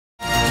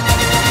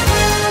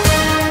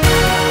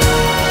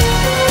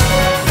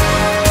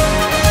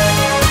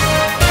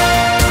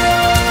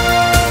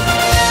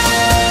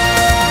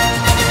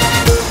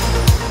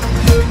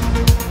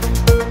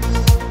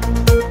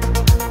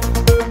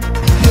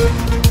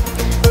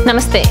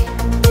నమస్తే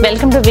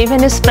welcome to VV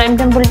news prime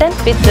time bulletin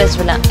with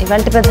Prajwala.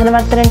 ఇవాల్టి ప్రధాన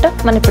వార్తలేంటో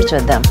మనం ఇప్పుడు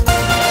చూద్దాం.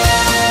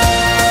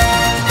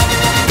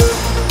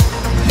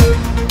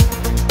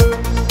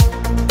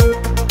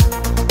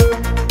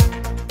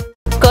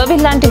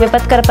 కోవిడ్ లాంటి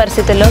విపత్కర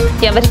పరిస్థితుల్లో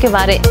ఎవరికి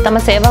వారే తమ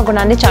సేవా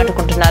గుణాన్ని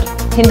చాటుకుంటున్నారు.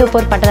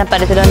 హిందూపూర్ పట్టణ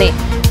పరిధిలోని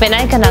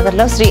వినాయక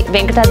నగర్లో Shri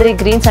Venkatadri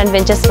Greens and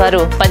ventures వారు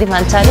 10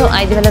 మంచాలు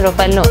 5,000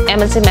 రూపాయలను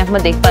ఎమ్మెల్సీ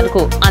మహమ్మద్ ఇక్బాల్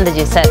కు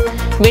అందజేశారు.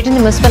 వీటిని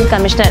మున్సిపల్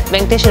కమిషనర్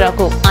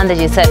వెంకటేశ్వరరావుకు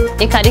అందజేశారు.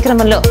 ఈ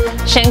కార్యక్రమంలో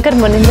శంకర్,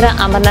 మునీంద్ర,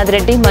 అమర్నాథ్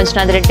రెడ్డి,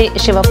 మంజునాథ్ రెడ్డి,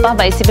 శివప్ప,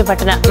 వైసీపీ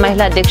పట్టణ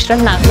మహిళా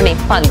అధ్యక్షుడు నాగమణి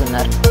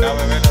పాల్గొన్నారు.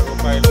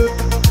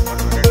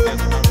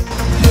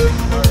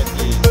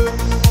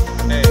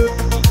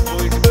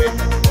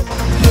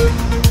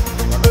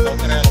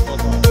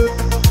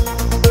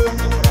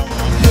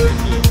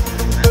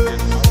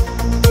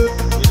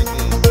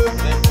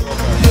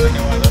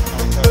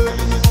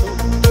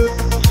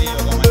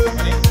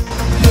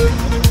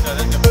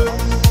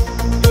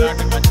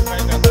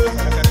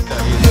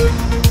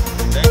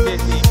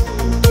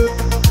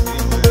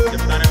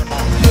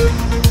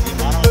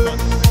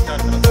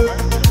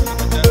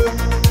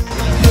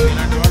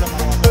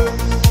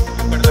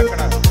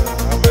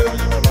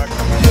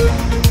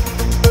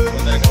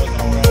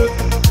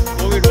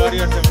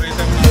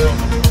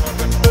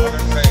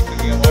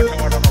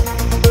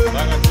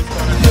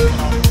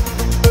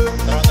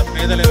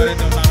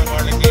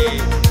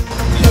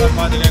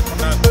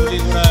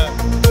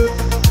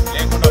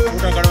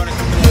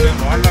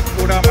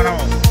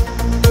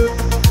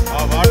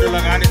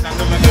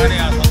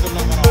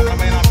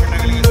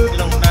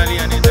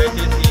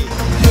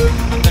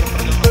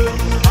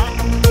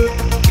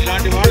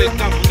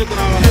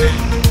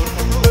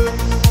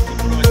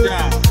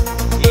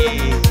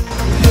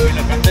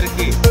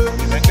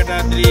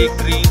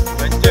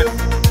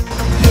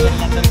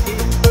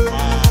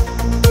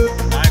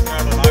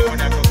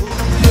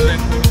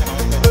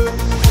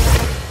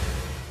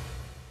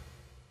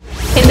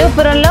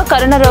 హిందూపురంలో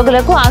కరోనా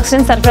రోగులకు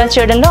ఆక్సిజన్ సరఫరా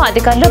చేయడంలో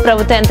అధికారులు,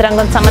 ప్రభుత్వ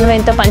యంత్రాంగం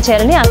సమన్వయంతో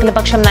పనిచేయాలని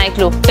అఖిలపక్షం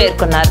నాయకులు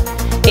పేర్కొన్నారు.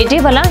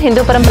 ఇటీవల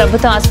హిందూపురం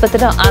ప్రభుత్వ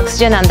ఆసుపత్రిలో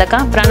ఆక్సిజన్ అందక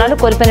ప్రాణాలు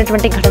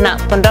కోల్పోయినటువంటి ఘటన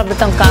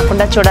పునరావృతం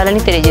కాకుండా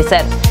చూడాలని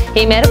తెలియజేశారు.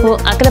 ఈ మేరకు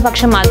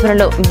అఖిలపక్షం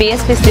ఆధ్వర్యంలో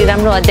బీఎస్పీ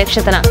శ్రీరాములు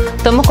అధ్యక్షతన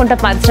తుమ్మకుంట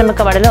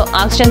పారిశ్రామిక వాడలో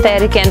ఆక్సిజన్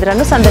తయారీ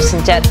కేంద్రాలను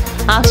సందర్శించారు.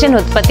 ఆక్సిజన్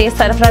ఉత్పత్తి,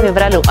 సరఫరా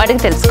వివరాలు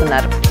అడిగి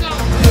తెలుసుకున్నారు.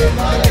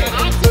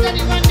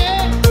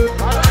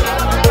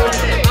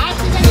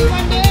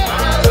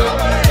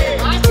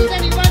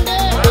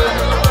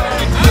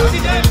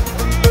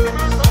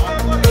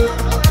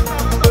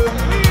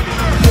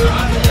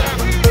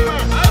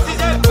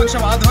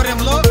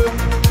 ఆధ్వర్యంలో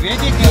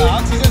వేదిక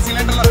ఆక్సిజన్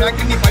సిలిండర్ల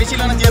ఫ్యాక్టరీని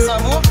పరిశీలన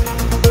చేశాము.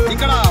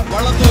 ఇక్కడ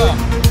వాళ్ళతో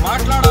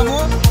మాట్లాడాము.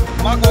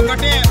 మాకు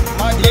ఒకటే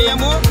మా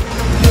ధ్యేయము,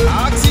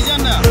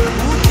 ఆక్సిజన్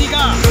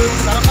పూర్తిగా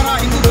సరఫరా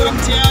హిందూపురం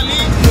చేయాలి.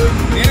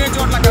 వేరే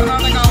చోట్ల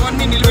కర్ణాటక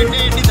అవన్నీ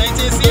నిలబెట్టేయండి.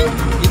 దయచేసి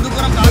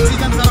హిందూపురం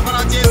ఆక్సిజన్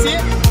సరఫరా చేసి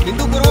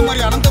హిందూపురం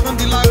మరియు అనంతపురం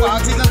జిల్లాకు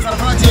ఆక్సిజన్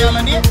సరఫరా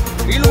చేయాలని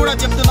వీళ్ళు కూడా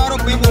చెప్తున్నారు.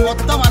 మేము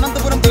మొత్తం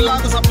అనంతపురం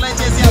జిల్లాకు సప్లై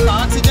చేసి అంత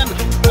ఆక్సిజన్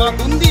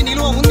మాకుంది,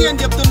 నిల్వ ఉంది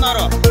అని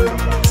చెప్తున్నారు.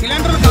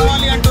 సిలిండర్లు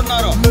కావాలి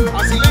అంటున్నారు.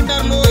 ఆ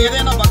సిలిండర్లు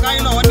ఏదైనా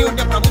బకాయిలు అవన్నీ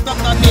ఉంటే ప్రభుత్వం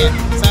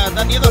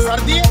దాన్ని ఏదో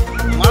సర్ది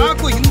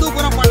మాకు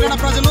హిందూపురం పట్టణ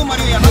ప్రజలు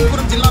మరియు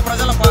అనంతపురం జిల్లా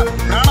ప్రజల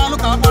ప్రాణాలు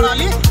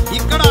కాపాడాలి.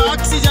 ఇక్కడ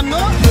ఆక్సిజన్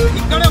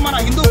ఇక్కడే మన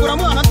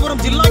హిందూపురం అనంతపురం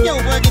జిల్లాకే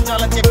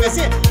ఉపయోగించాలని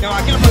చెప్పేసి మేము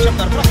అఖిలపక్షం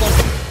తరఫున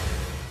కోరుతున్నాం.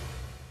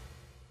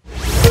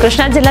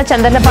 కృష్ణా జిల్లా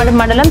చందర్లపాడు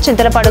మండలం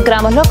చింతలపాడు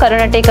గ్రామంలో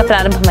కరోనా టీకా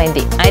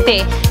ప్రారంభమైంది. అయితే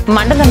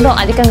మండలంలో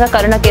అధికంగా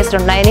కరోనా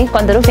కేసులున్నాయని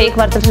కొందరు ఫేక్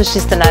వార్తలు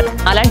సృష్టిస్తున్నారు.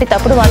 అలాంటి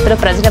తప్పుడు వార్తలు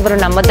ప్రజలెవరూ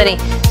నమ్మొద్దని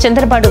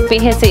చింతలపాడు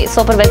పీహెచ్సీ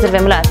సూపర్వైజర్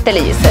విమల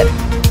తెలియజేశారు.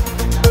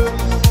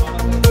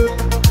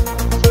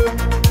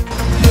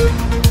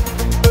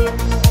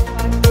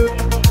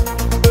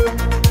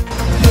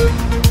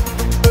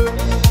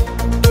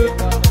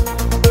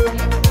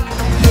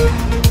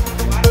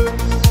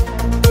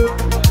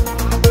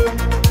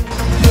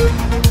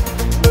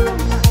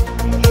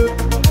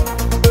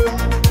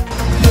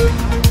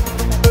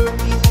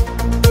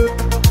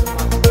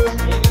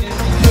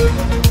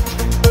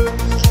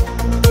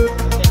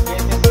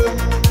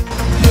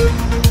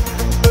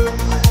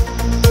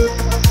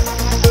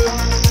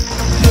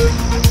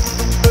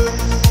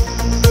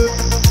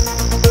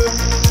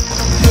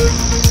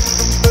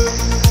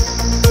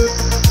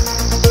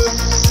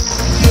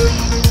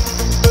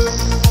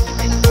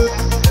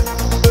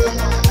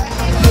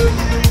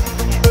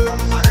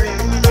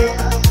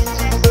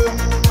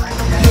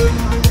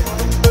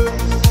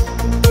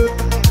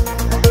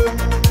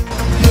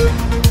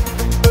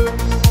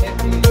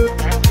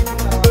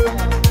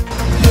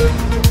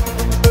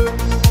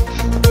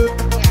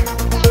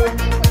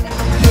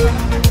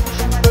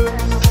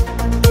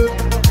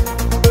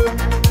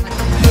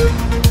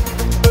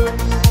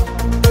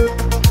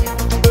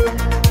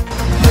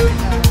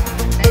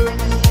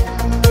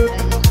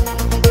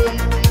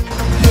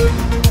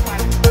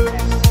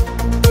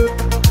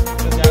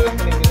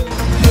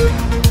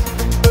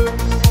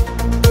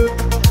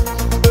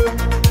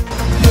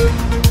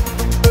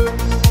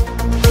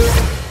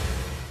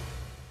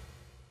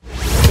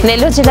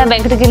 నెల్లూరు జిల్లా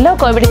వెంకటగిరిలో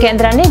కోవిడ్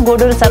కేంద్రాన్ని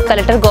గూడూరు సబ్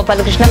కలెక్టర్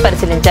గోపాలకృష్ణ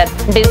పరిశీలించారు.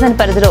 డివిజన్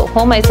పరిధిలో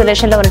హోమ్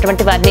ఐసోలేషన్ లో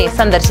ఉన్నటువంటి వారిని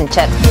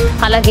సందర్శించారు.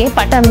 అలాగే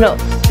పట్టణంలో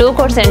 2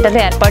 కోవిడ్ సెంటర్లు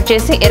ఏర్పాటు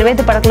చేసి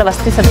 25 పడకల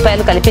వసతి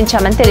సదుపాయాలు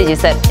కల్పించామని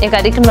తెలియజేశారు. ఈ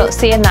కార్యక్రమంలో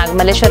సీఎం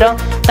నాగమల్లేశ్వరరావు,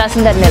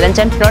 తహసీల్దార్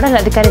నిరంజన్, నోడల్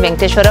అధికారి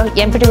Venkateswararao,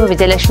 MPTO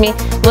Vijayalakshmi,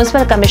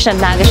 municipal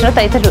commissioner Nageswararao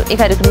తదితరులు ఈ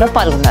కార్యక్రమంలో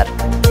పాల్గొన్నారు.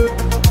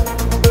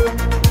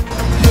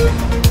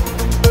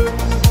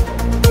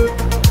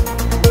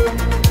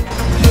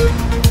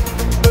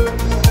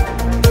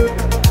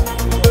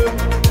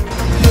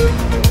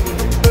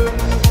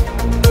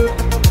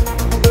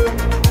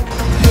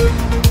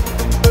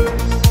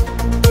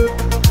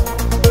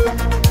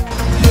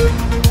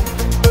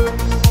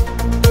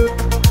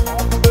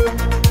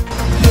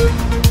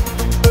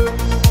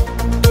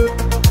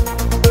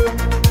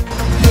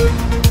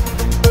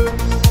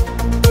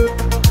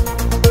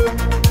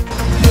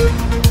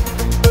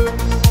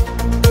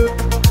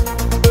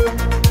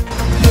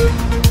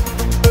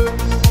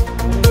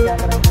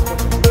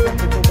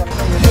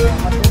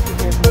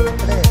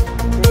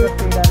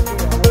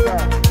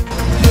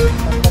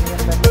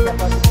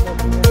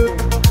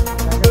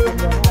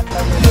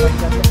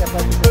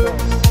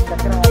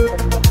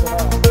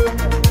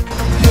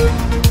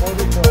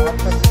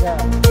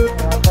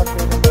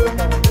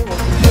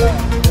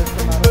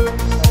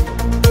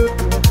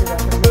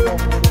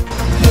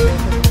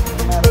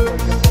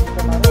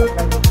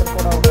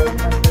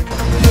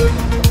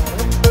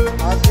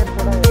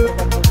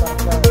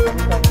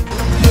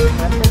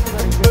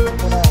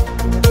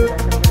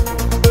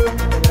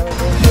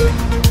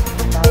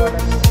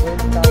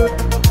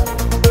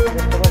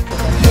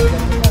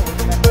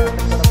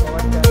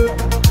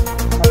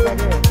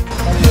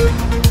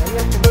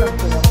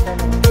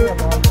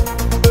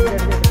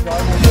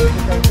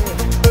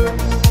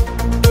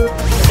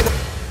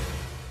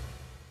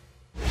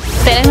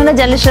 తెలంగాణ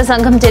జర్నలిస్టుల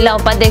సంఘం జిల్లా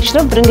ఉపాధ్యక్షులు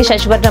బృంగి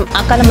శశివర్ణం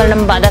అకాల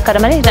మరణం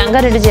బాధాకరమని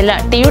రంగారెడ్డి జిల్లా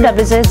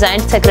టీయూడబ్ల్యూసీ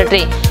జాయింట్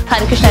సెక్రటరీ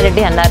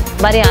హరికృష్ణారెడ్డి అన్నారు.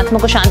 వారి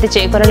ఆత్మకు శాంతి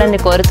చేకూరాలని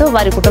కోరుతూ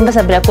వారి కుటుంబ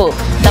సభ్యులకు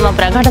తమ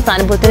ప్రగాఢ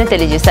సానుభూతిని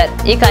తెలియజేశారు.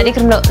 ఈ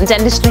కార్యక్రమంలో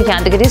జర్నలిస్టులు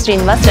యాదగిరి,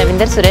 శ్రీనివాస్,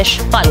 రవీందర్, సురేష్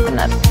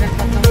పాల్గొన్నారు.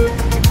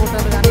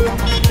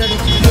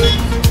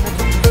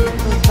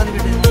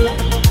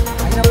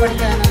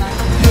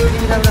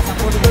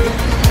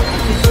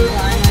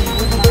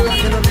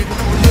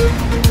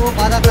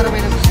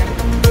 బాధాకరమైన విషయం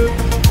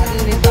అది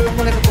నేను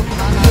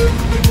తప్పుకోలేకపోతున్నాను.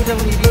 ఈ భుజం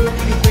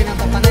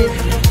విరిగిపోయినంత పని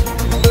అయింది.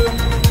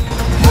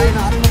 ఆయన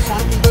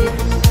ఆత్మశాంతి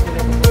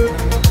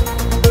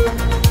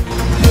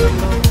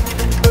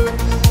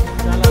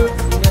చాలా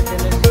సీనియర్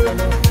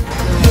జర్నలిస్టులలో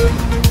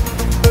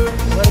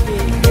ఎవరికి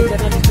ఏ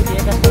జర్నలిస్టుకి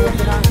ఏ కష్టం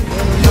వచ్చినా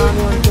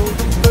నేనున్నాను అంటూ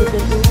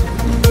చూపుకుంటూ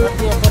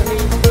ప్రతి ఒక్కరిని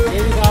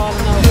ఏది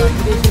కావాలన్నా ఒక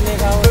అప్లికేషన్లే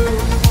కావచ్చు,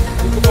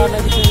 ఇంటికాళ్ళ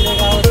విషయంలో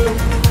కావచ్చు,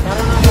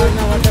 కరోనా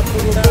బారిన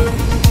పడ్డప్పుడు కూడా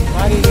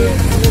వారి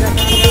అన్ని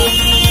రకాలుగా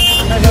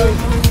అండగా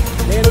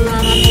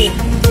నేనున్నానని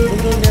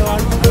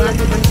ముందుండేవాడు.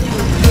 అలాంటి మంచి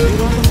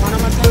ఈరోజు మన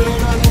మధ్య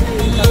లేడు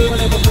అనేది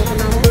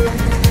తట్టుకోలేకపోతున్నాము.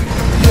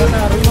 గత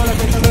 2 రోజుల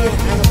క్రితమే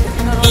ఆయన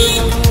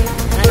పుట్టినరోజు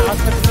ఆయన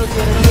హాస్పిటల్లో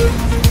చేరడం,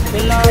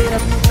 తెల్లవారు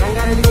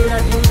రంగారెడ్డి జిల్లా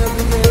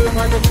టీయూడబ్ల్యూసీ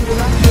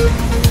ఉపాధ్యక్షుడిగా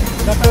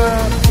గత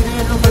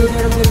పీరియడ్లో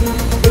పనిచేయడం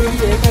జరిగింది. తిరిగి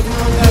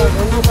ఏకగ్రీవంగా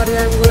 2వ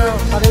పర్యాయం కూడా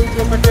పదవి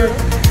చేపట్టాడు.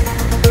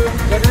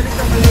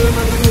 జర్నలిస్టుల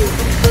సంక్షేమానికి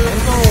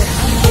ఎంతో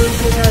కృషి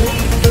చేశాడు.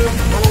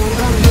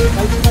 మనమందరం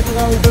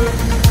కలిసికట్టుగా ఉంటూ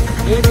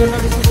ఏ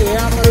జర్నలిస్టుకి ఏ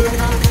ఆపద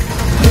వచ్చినా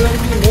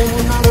అందరికీ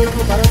మేమున్నామంటూ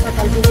భరోసా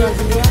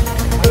కల్పించాల్సిందిగా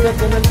అందరు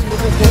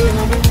జర్నలిస్టులతో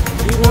కోరుతున్నాము.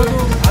 ఈరోజు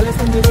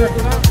ఆలస్యం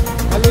చేసినట్టుగా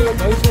మళ్ళీ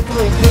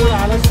భవిష్యత్తులో ఎక్కువ కూడా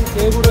ఆలస్యం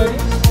చేయకూడదని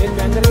నేను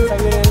మీ అందరికీ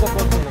సవినయంగా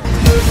కోరుతున్నాను.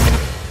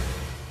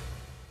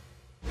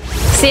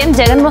 సీఎం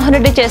జగన్మోహన్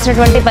రెడ్డి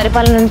చేసినటువంటి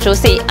పరిపాలనను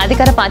చూసి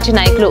అధికార పార్టీ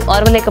నాయకులు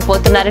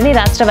ఓర్వలేకపోతున్నారని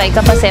రాష్ట్ర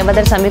వైకాపా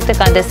సేవాదళ సంయుక్త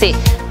కార్యదర్శి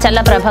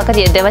చల్లా ప్రభాకర్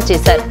ఎద్దేవా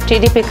చేశారు.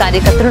 టీడీపీ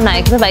కార్యకర్తలు,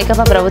 నాయకులు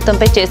వైకాపా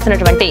ప్రభుత్వంపై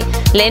చేస్తున్నటువంటి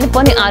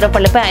లేనిపోని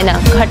ఆరోపణలపై ఆయన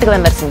ఘాటుగా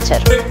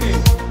విమర్శించారు.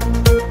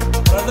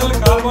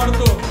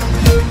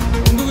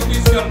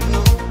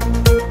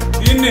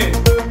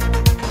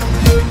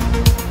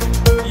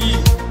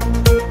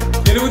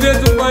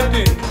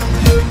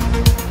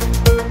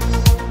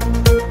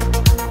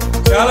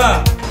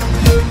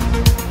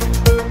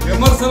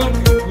 విమర్శలకు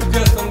గురి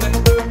చేస్తుంది.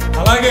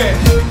 అలాగే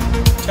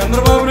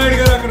చంద్రబాబు నాయుడు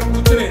గారు అక్కడ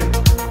కూర్చుని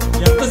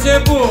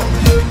ఎంతసేపు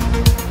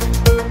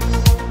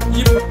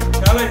ఈ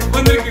చాలా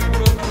ఇబ్బందులకి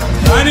గురవుతున్నారు.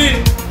 కానీ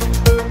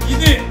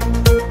ఇది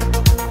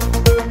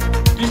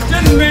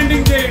డిస్టెన్స్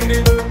మెయింటైన్ చేయండి.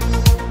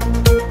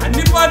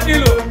 అన్ని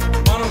పార్టీలు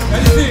మనం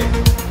కలిసి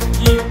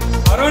ఈ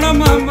కరోనా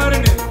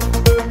మహమ్మారిని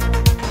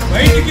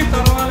బయటికి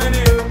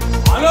తరవాలనే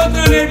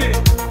ఆలోచన అనేది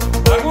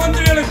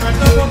భగవంతుడి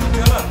పెట్టకపోతే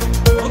చాలా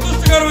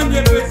దురదృష్టకరం అని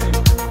చెప్పేసి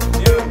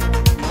నేను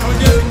మనం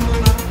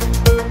చేసుకుంటున్నా.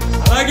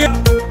 అలాగే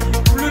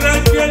ఇప్పుడు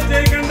రాజకీయాలు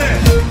చేయకుండా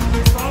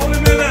ఈ సావుల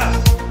మీద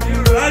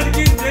మీరు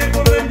రాజకీయం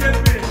చేయకూడదని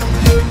చెప్పి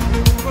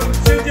ఇంకో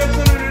విషయం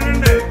చెప్తున్నాను.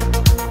 ఏంటంటే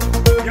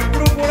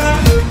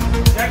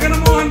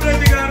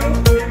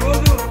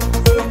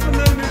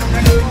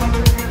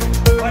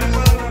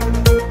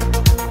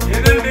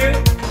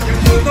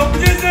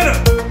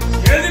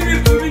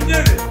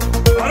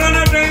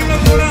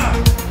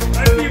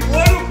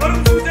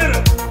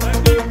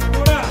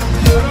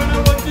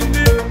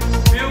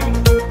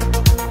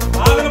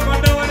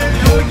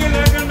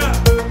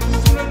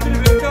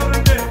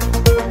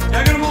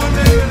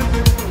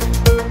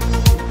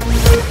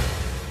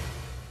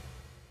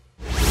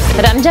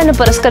రంజాన్ను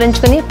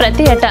పురస్కరించుకుని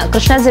ప్రతి ఏటా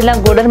కృష్ణా జిల్లా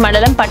గూడూరు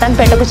మండలం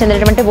పటాన్పేటకు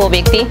చెందినటువంటి ఓ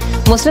వ్యక్తి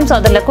ముస్లిం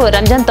సోదరులకు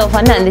రంజాన్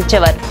తోఫాను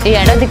అందించేవారు. ఈ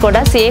ఏడాది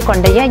కూడా సీఏ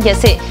కొండయ్య,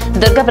 ఎస్ఏ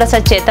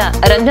దుర్గాప్రసాద్ చేత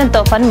రంజాన్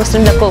తోఫాను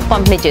ముస్లింలకు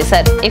పంపిణీ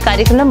చేశారు. ఈ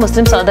కార్యక్రమంలో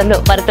ముస్లిం సోదరులు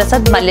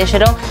వరప్రసాద్,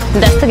 మల్లేశ్వరరావు,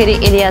 దస్తగిరి,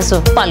 ఇలియాసు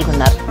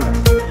పాల్గొన్నారు.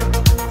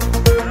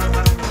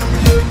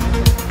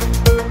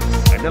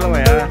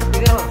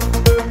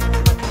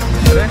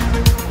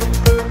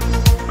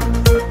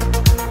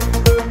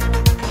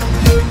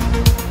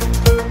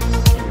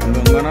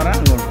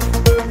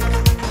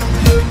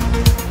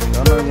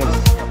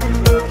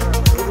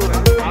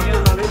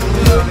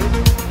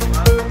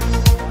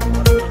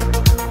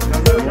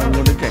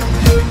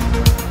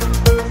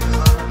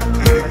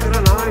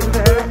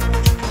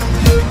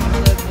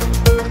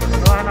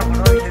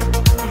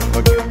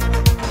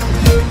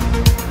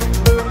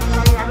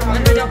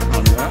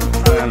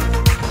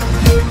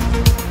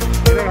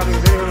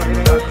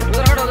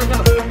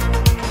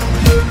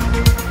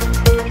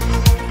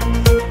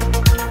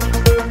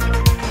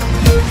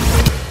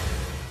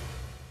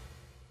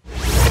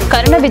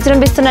 కరోనా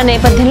విజృంభిస్తున్న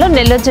నేపథ్యంలో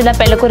నెల్లూరు జిల్లా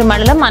పెళ్లకూరు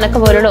మండలం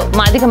అనకబోలులో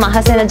మాదిగ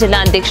మహాసేన జిల్లా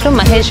అధ్యక్షుడు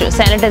మహేష్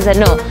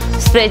శానిటైజర్ ను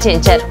స్ప్రే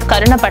చేయించారు.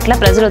 కరోనా పట్ల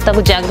ప్రజలు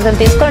తగు జాగ్రత్తలు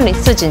తీసుకోవాలని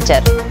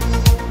సూచించారు.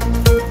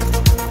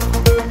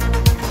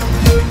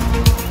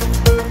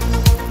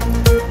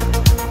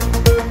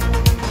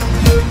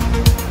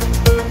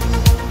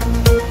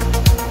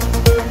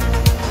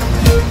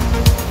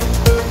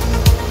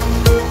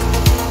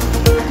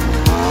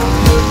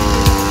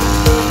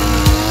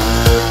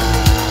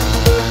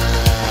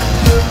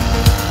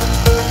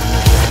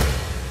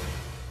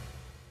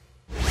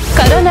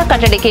 కరోనా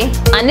కట్టడికి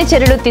అన్ని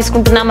చర్యలు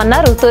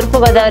తీసుకుంటున్నామన్నారు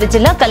తూర్పుగోదావరి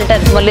జిల్లా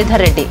కలెక్టర్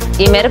మురళీధర్ రెడ్డి.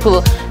 ఈ మేరకు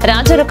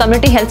రాజూరు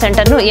కమ్యూనిటీ హెల్త్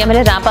సెంటర్ ను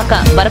ఎమ్మెల్యే రాపాక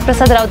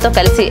వరప్రసాదరావుతో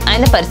కలిసి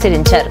ఆయన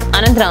పరిశీలించారు.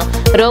 అనంతరం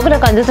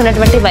రోగులకు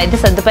అందుతున్నటువంటి వైద్య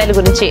సదుపాయాల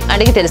గురించి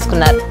అడిగి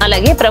తెలుసుకున్నారు.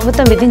 అలాగే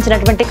ప్రభుత్వం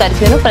విధించినటువంటి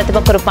కర్ఫ్యూను ప్రతి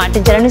ఒక్కరూ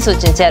పాటించాలని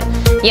సూచించారు.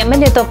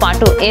 ఎమ్మెల్యేతో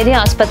పాటు ఏరియా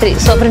ఆసుపత్రి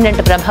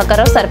సూపరింటెండెంట్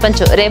ప్రభాకరరావు,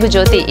 సర్పంచ్ రేవు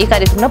జ్యోతి ఈ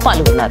కార్యక్రమంలో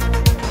పాల్గొన్నారు.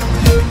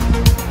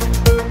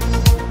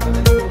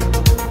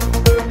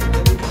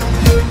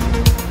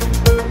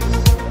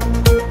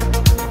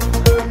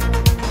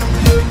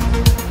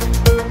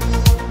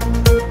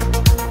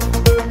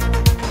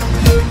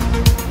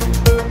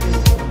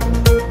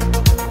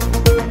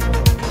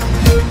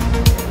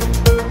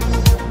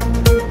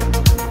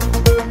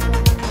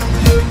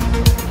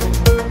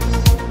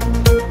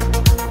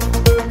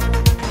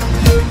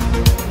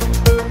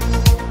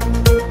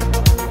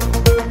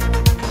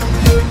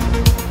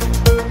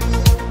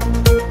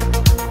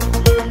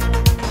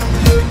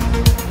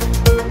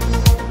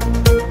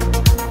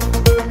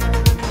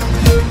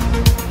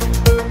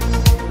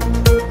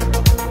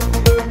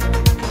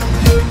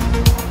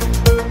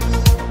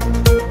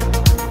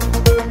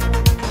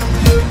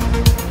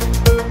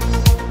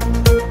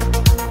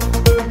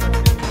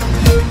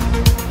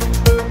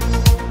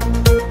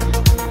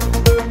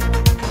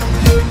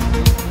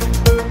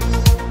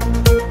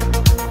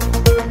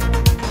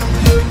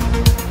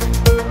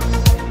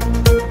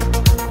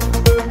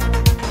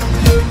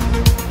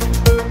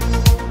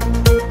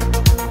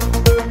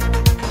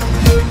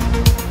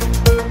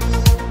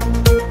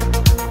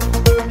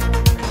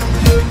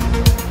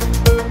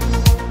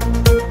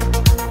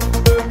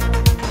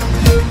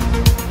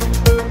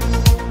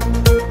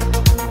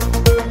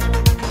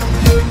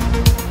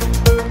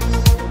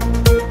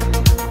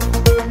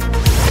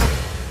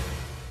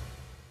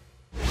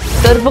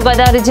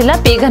 తూర్పుగోదావరి జిల్లా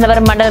పి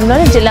గన్నవరం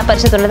మండలంలోని జిల్లా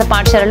పరిషత్ ఉన్నత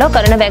పాఠశాలలో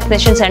కరోనా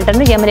వ్యాక్సినేషన్ సెంటర్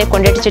ను ఎమ్మెల్యే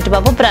కొండేటి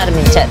చిట్టిబాబు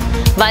ప్రారంభించారు.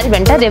 వారి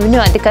వెంట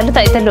రెవెన్యూ అధికారులు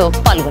తదితరులు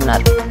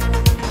పాల్గొన్నారు.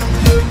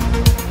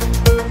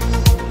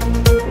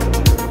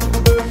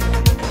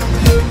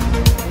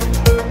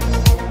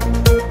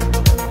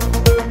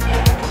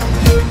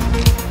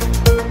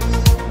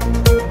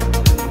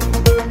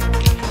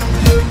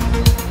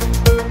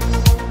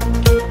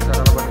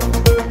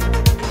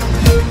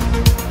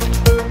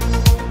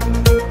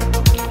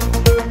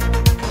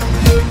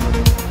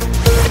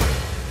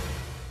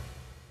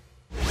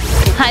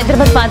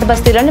 హైదరాబాద్ పాత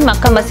బస్తీలోని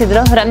మక్కా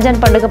మసీదులో రంజాన్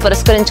పండుగ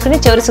పురస్కరించుకుని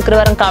చివరి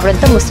శుక్రవారం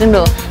కావడంతో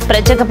ముస్లింలు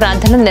ప్రత్యేక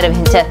ప్రార్థనలు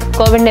నిర్వహించారు.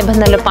 కోవిడ్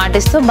నిబంధనలు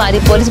పాటిస్తూ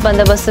భారీ పోలీసు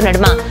బందోబస్తు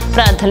నడుమ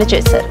ప్రార్థనలు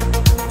చేశారు.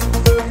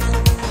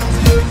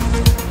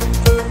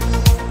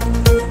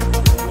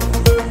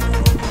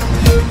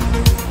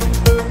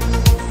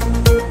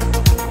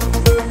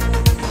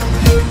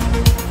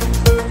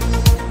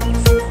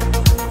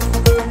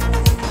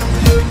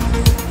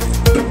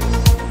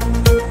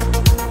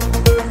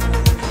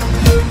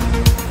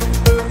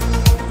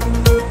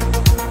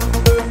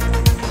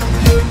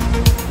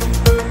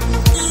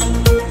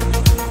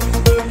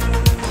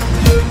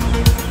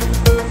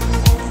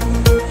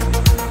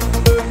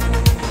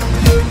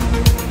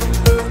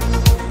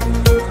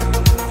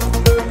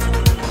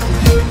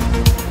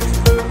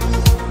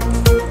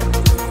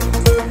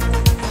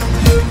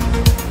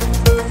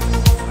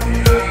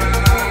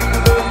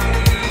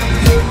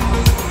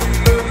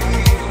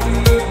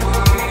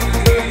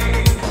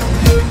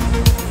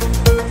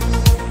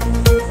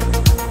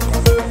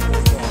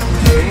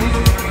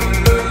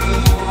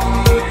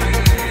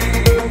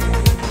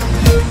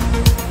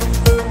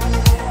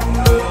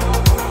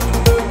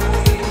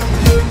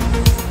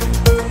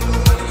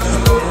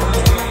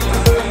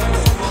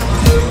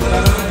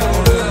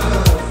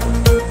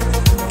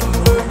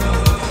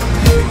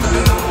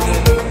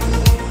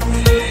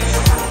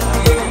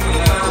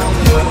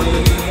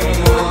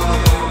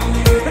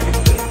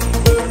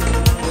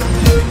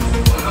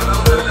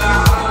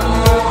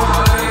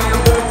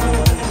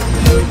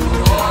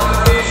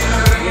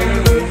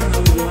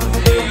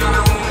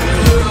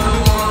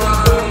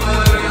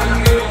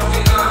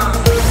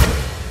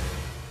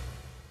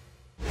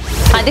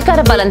 అధికార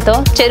బలంతో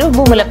చెరువు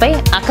భూములపై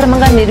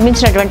అక్రమంగా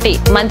నిర్మించినటువంటి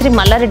మంత్రి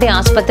మల్లారెడ్డి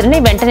ఆసుపత్రిని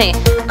వెంటనే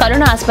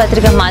కరోనా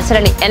ఆసుపత్రిగా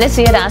మార్చాలని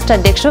ఎన్ఎస్సీఏ రాష్ట్ర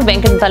అధ్యక్షుడు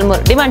వెంకట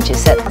పల్మూర్ డిమాండ్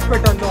చేశారు.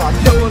 హాస్పిటల్లో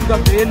అడ్డగోలుగా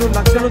వేలు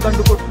లక్షలు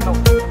దండుకుంటున్నాం.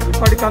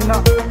 ఇప్పటికన్నా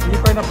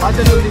నీపైన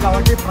బాధ్యత ఉంది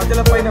కాబట్టి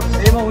ప్రజలపైన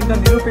ప్రేమ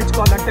ఉందని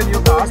నిరూపించుకోవాలంటే నీ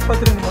యొక్క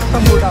ఆసుపత్రిని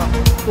మొత్తం కూడా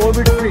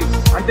కోవిడ్ ఫ్రీ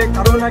అంటే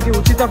కరోనాకి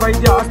ఉచిత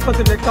వైద్య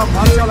ఆసుపత్రి లెక్క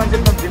మార్చాలని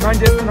చెప్పి మేము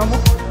డిమాండ్ చేస్తున్నాము.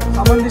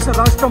 సంబంధించిన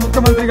రాష్ట్ర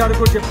ముఖ్యమంత్రి గారికి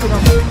కూడా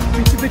చెప్తున్నాము.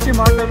 పిచ్చి పిచ్చి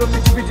మాటలు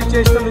పిచ్చి పిచ్చి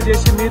చేష్టలు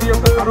చేసి మీరు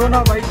యొక్క కరోనా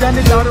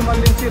వైద్యాన్ని దారి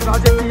మళ్లించి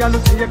రాజకీయాలు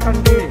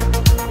చేయకండి.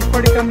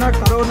 ఇప్పటికన్నా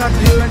కరోనా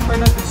ట్రీట్మెంట్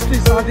పైన దృష్టి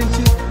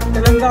సాధించి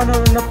తెలంగాణలో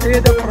ఉన్న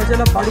పేద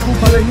ప్రజల బడుగు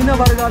బలహీన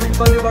వర్గాలు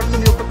ఇబ్బంది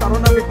పడుతున్న యొక్క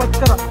కరోనా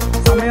విపత్కర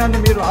సమయాన్ని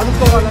మీరు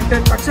ఆదుకోవాలంటే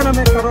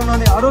తక్షణమే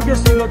కరోనాని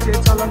ఆరోగ్యశ్రీలో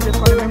చేర్చాలని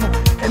చెప్పని మేము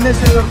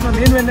ఎన్ఎస్ఏ తరఫున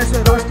నేను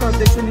ఎన్ఎస్ఏ రాష్ట్ర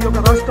అధ్యక్షుని యొక్క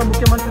రాష్ట్ర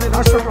ముఖ్యమంత్రి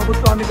రాష్ట్ర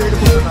ప్రభుత్వాన్ని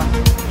వేడుకుంటున్నాను.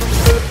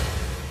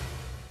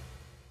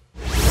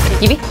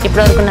 ఇవి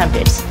ఇప్పటివరకున్న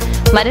అప్డేట్స్.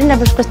 మరిన్ని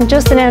అప్డేట్స్ కోసం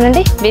చూస్తూనే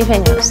ఉండండి B5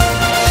 న్యూస్.